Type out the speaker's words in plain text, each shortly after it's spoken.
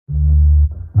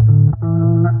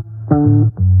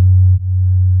Hello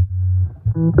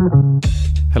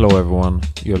everyone,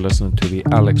 you're listening to the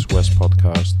Alex West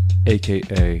podcast,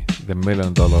 aka the $1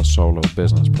 Million Solo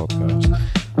Business Podcast.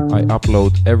 I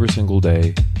upload every single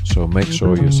day, so make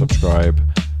sure you subscribe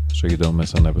so you don't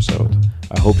miss an episode.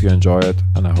 I hope you enjoy it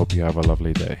and I hope you have a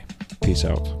lovely day. Peace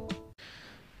out.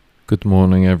 Good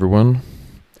morning everyone.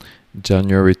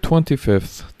 January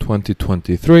 25th,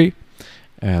 2023,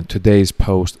 and today's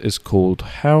post is called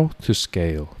How to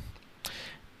Scale.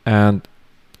 And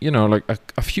you know, like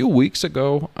a few weeks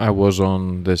ago, I was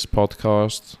on this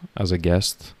podcast as a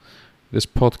guest. This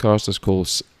podcast is called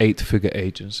 8-Figure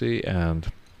Agency,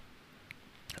 and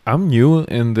I'm new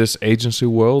in this agency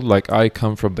world. Like, I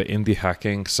come from the indie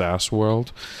hacking SaaS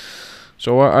world.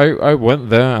 So I went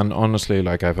there, and honestly,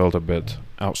 like, I felt a bit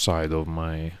outside of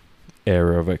my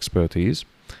area of expertise.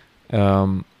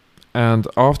 And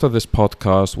after this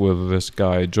podcast with this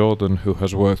guy, Jordan, who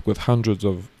has worked with hundreds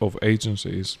of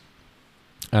agencies,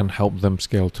 and help them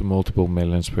scale to multiple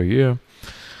millions per year,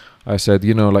 I said,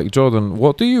 you know, like, Jordan,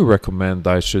 what do you recommend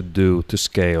I should do to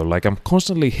scale? Like, I'm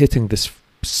constantly hitting this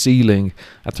ceiling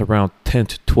at around 10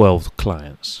 to 12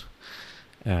 clients.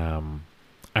 And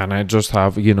I just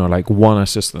have, you know, like one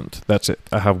assistant. That's it.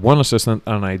 I have one assistant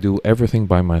and I do everything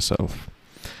by myself.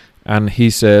 And he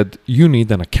said, you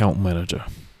need an account manager.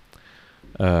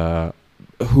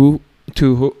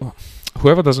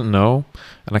 Whoever doesn't know,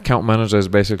 an account manager is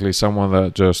basically someone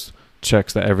that just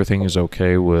checks that everything is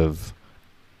okay with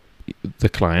the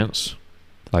clients,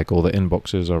 like all the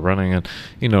inboxes are running and,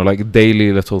 you know, like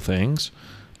daily little things.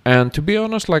 And to be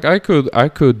honest, like I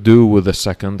could do with a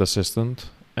second assistant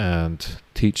and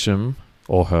teach him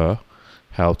or her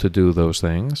how to do those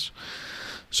things.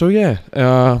 So yeah,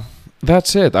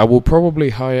 that's it. I will probably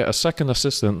hire a second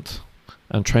assistant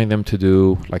and train them to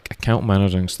do like account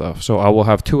managing stuff. So I will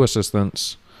have two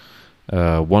assistants,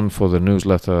 one for the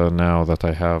newsletter now that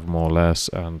I have more or less,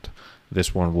 and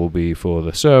this one will be for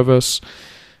the service.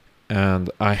 And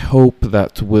I hope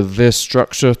that with this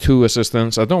structure, two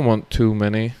assistants, I don't want too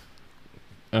many.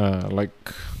 I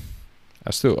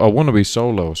want to be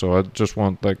solo, so I just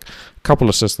want like a couple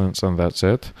assistants and that's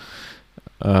it.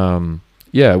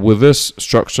 Yeah, with this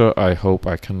structure, I hope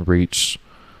I can reach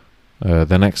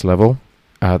the next level.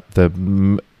 At the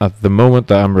moment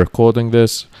that I'm recording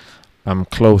this, I'm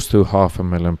close to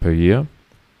 $500,000 per year,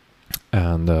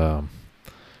 and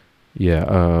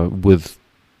with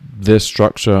this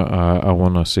structure, I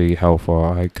want to see how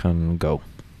far I can go.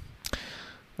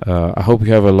 I hope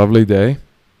you have a lovely day,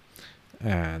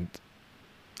 and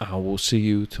I will see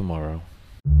you tomorrow.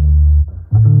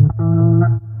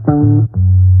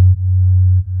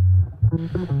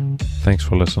 Thanks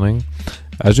for listening.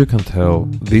 As you can tell,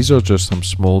 these are just some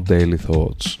small daily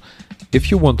thoughts.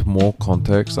 If you want more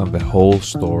context and the whole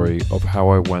story of how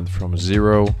I went from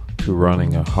zero to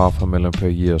running a $500,000 per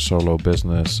year solo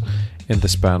business in the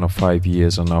span of 5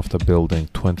 years, and after building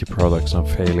 20 products and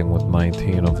failing with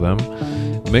 19 of them,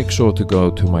 make sure to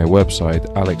go to my website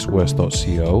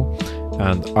alexwest.co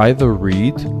and either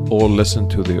read or listen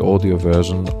to the audio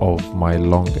version of my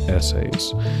long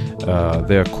essays.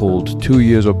 They're called 2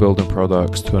 years of building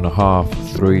products, 2.5,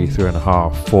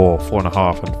 3.5,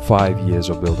 4.5, and 5 years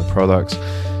of building products.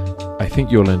 I think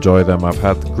you'll enjoy them. I've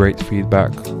had great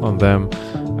feedback on them,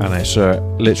 and I share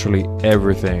literally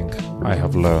everything I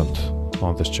have learned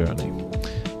on this journey.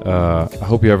 I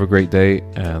hope you have a great day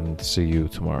and see you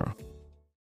tomorrow.